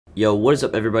Yo, what is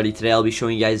up everybody? Today I'll be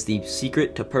showing you guys the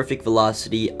secret to perfect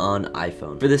velocity on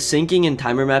iPhone. For the syncing and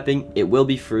timer mapping, it will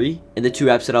be free, and the two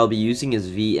apps that I'll be using is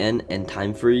VN and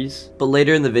TimeFreeze. But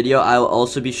later in the video, I'll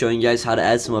also be showing you guys how to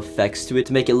add some effects to it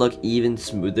to make it look even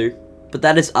smoother. But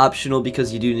that is optional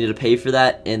because you do need to pay for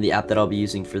that, and the app that I'll be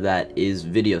using for that is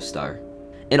VideoStar.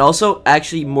 And also,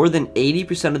 actually, more than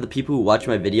 80% of the people who watch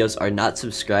my videos are not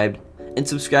subscribed, and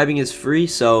subscribing is free,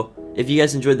 so if you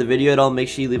guys enjoyed the video at all, make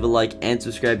sure you leave a like and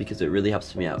subscribe because it really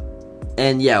helps me out.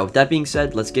 And yeah, with that being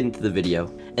said, let's get into the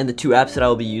video. And the two apps that I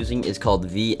will be using is called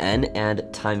VN and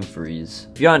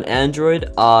TimeFreeze. If you're on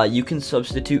Android, you can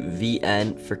substitute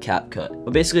VN for CapCut.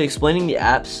 But basically explaining the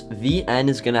apps, VN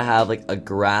is going to have like a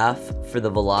graph for the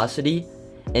velocity,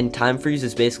 and TimeFreeze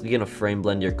is basically going to frame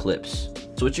blend your clips.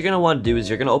 So what you're going to want to do is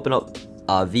you're going to open up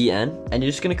VN, and you're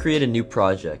just going to create a new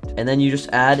project, and then you just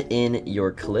add in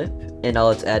your clip, and now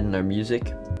let's add in our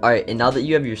music. Alright, and now that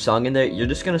you have your song in there, you're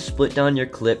just going to split down your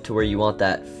clip to where you want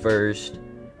that first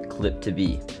clip to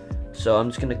be. So I'm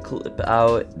just going to clip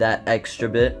out that extra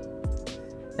bit,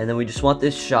 and then we just want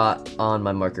this shot on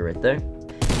my marker right there.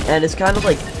 And it's kind of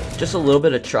like just a little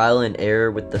bit of trial and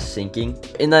error with the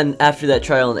syncing, and then after that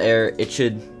trial and error, it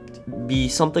should be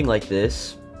something like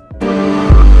this.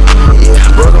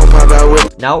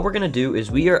 Now what we're going to do is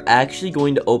we are actually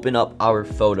going to open up our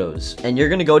photos, and you're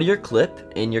going to go to your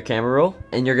clip in your camera roll,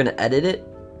 and you're going to edit it,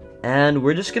 and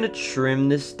we're just going to trim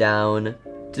this down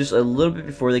just a little bit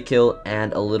before the kill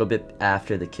and a little bit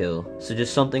after the kill. So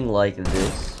just something like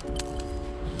this.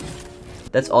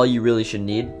 That's all you really should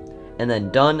need. And then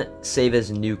done, save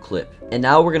as new clip. And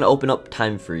now we're going to open up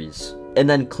TimeFreeze, and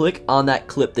then click on that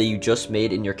clip that you just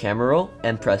made in your camera roll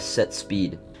and press set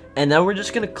speed. And now we're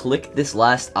just going to click this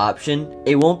last option.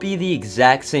 It won't be the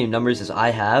exact same numbers as I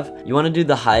have. You want to do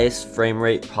the highest frame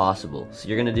rate possible. So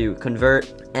you're going to do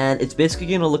convert, and it's basically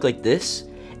going to look like this.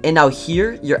 And now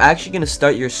here, you're actually going to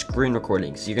start your screen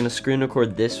recording. So you're going to screen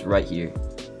record this right here.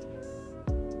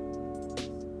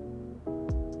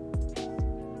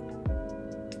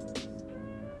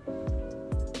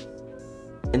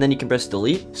 And then you can press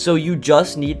delete. So you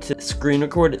just need to screen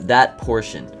record that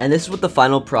portion. And this is what the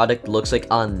final product looks like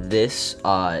on this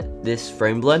this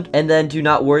frame blend. And then do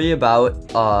not worry about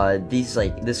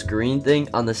this green thing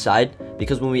on the side,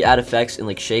 because when we add effects and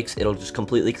like shakes, it'll just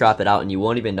completely crop it out and you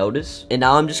won't even notice. And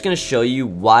now I'm just gonna show you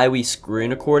why we screen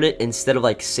record it instead of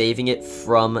like saving it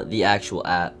from the actual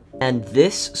app. And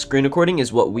this screen recording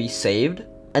is what we saved,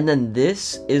 and then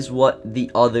this is what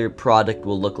the other product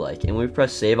will look like. And when we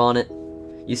press save on it,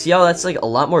 you see how that's like a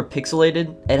lot more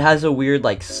pixelated? It has a weird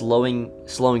like slowing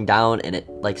down, and it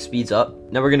like speeds up.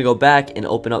 Now we're gonna go back and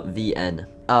open up VN.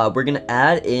 We're gonna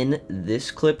add in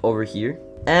this clip over here,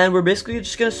 and we're basically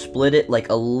just gonna split it like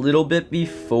a little bit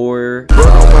before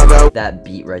that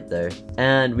beat right there.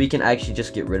 And we can actually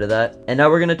just get rid of that. And now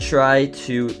we're gonna try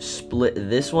to split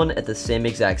this one at the same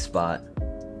exact spot.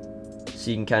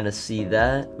 So you can kind of see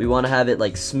that. We want to have it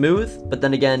like smooth, but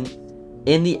then again,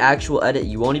 in the actual edit,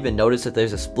 you won't even notice that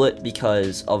there's a split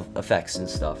because of effects and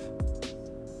stuff.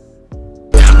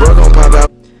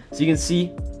 So you can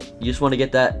see, you just want to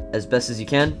get that as best as you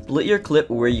can. Split your clip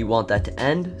where you want that to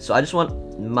end. So I just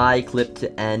want my clip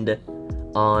to end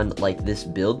on like this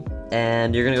build.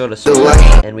 And you're going to go to source,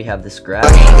 and we have this graph.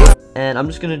 And I'm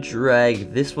just going to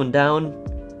drag this one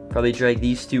down, probably drag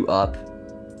these two up,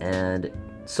 and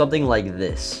something like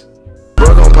this.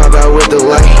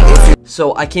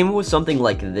 So I came up with something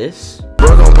like this.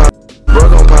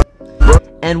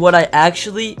 And what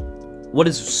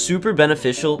is super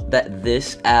beneficial that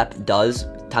this app does,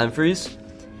 TimeFreeze,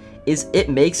 is it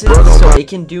makes it so it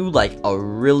can do like a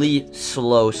really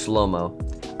slow-mo.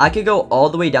 I could go all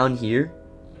the way down here,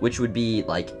 which would be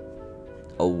like,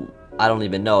 oh, I don't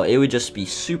even know. It would just be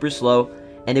super slow,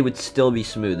 and it would still be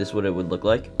smooth. This is what it would look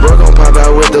like.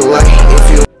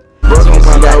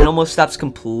 It almost stops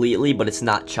completely, but it's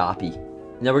not choppy.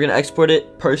 Now we're going to export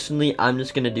it. Personally, I'm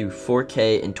just going to do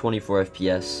 4K and 24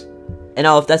 FPS. And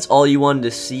now if that's all you wanted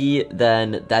to see,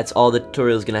 then that's all the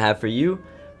tutorial is going to have for you.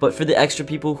 But for the extra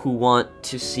people who want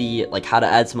to see like how to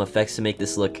add some effects to make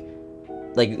this look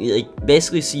like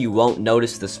basically so you won't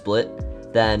notice the split,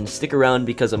 then stick around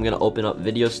because I'm going to open up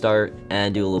VideoStar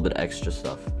and do a little bit of extra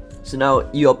stuff. So now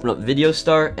you open up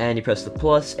VideoStar and you press the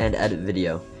plus and edit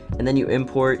video. And then you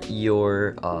import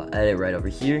your edit right over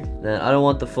here. Then I don't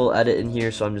want the full edit in here,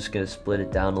 so I'm just going to split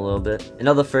it down a little bit. And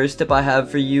now the first tip I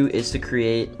have for you is to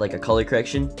create like a color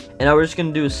correction. And now we're just going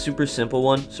to do a super simple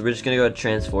one. So we're just going to go to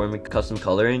transform and custom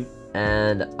coloring.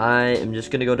 And I am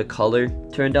just going to go to color,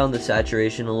 turn down the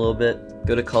saturation a little bit,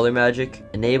 go to color magic,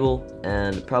 enable,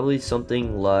 and probably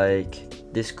something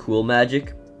like this cool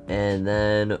magic. and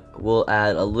then we'll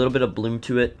add a little bit of bloom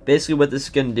to it. Basically what this is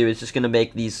going to do is just going to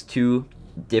make these two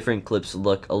different clips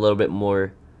look a little bit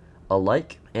more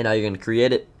alike. And now you're going to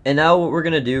create it. And now what we're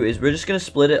going to do is we're just going to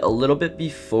split it a little bit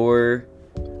before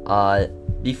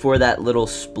that little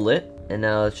split. And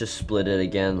now let's just split it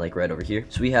again, like right over here.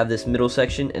 So we have this middle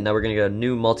section, and now we're going to go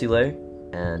new multi-layer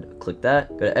and click that.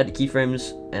 Go to edit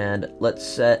keyframes, and let's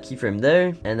set keyframe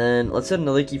there, and then let's set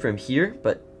another keyframe here,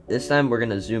 but this time we're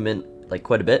going to zoom in like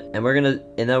quite a bit, and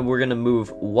then we're gonna move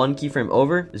one keyframe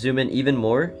over, zoom in even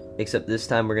more, except this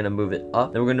time we're gonna move it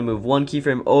up. Then we're gonna move one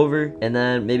keyframe over, and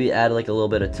then maybe add like a little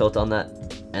bit of tilt on that,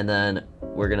 and then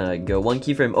we're gonna go one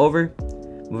keyframe over,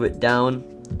 move it down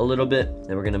a little bit,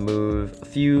 then we're gonna move a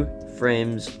few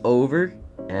frames over,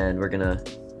 and we're gonna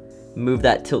move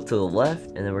that tilt to the left,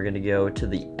 and then we're gonna go to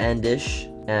the end-ish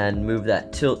and move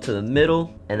that tilt to the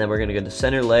middle, and then we're gonna go to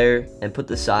center layer and put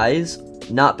the size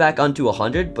not back onto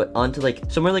 100, but onto like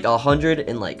somewhere like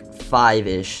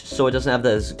 105-ish, so it doesn't have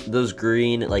those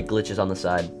green like glitches on the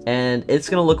side. And it's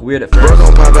gonna look weird at first.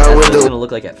 That's what it's gonna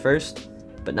look like at first.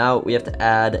 But now we have to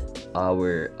add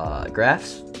our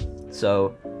graphs.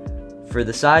 So for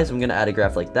the size, I'm gonna add a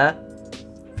graph like that.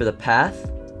 For the path,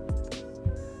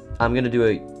 I'm gonna do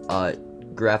a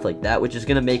graph like that, which is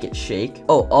gonna make it shake.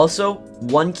 Oh, also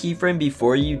one keyframe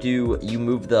before you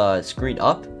move the screen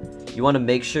up, you want to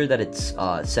make sure that it's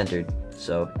centered.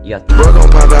 So you got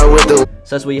so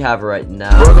that's what you have right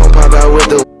now.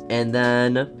 And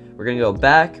then we're gonna go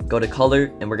back, go to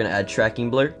color, and we're gonna add tracking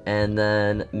blur, and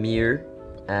then mirror,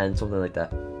 and something like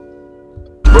that.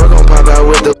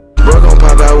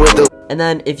 And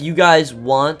then if you guys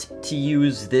want to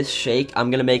use this shake,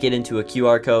 I'm gonna make it into a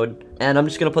QR code, and I'm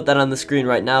just gonna put that on the screen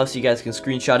right now so you guys can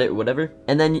screenshot it or whatever.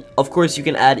 And then of course you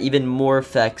can add even more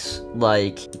effects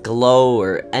like glow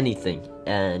or anything.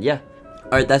 And yeah.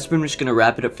 Alright, that's pretty much gonna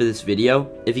wrap it up for this video.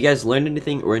 If you guys learned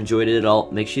anything or enjoyed it at all,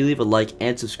 make sure you leave a like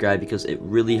and subscribe because it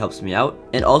really helps me out.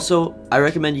 And also, I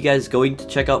recommend you guys going to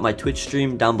check out my Twitch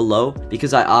stream down below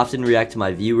because I often react to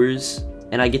my viewers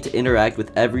and I get to interact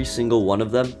with every single one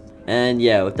of them. And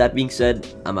yeah, with that being said,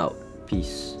 I'm out.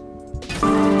 Peace.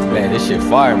 Man, this shit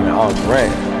fire, man. On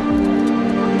brand.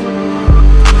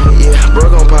 Yeah, bro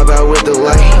gon' pop out with the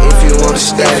light if you wanna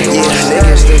stack. Yeah,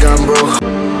 niggas think I'm broke.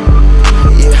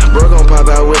 Yeah, bro gon' pop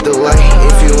out with the light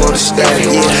if you wanna stack.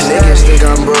 Yeah, niggas think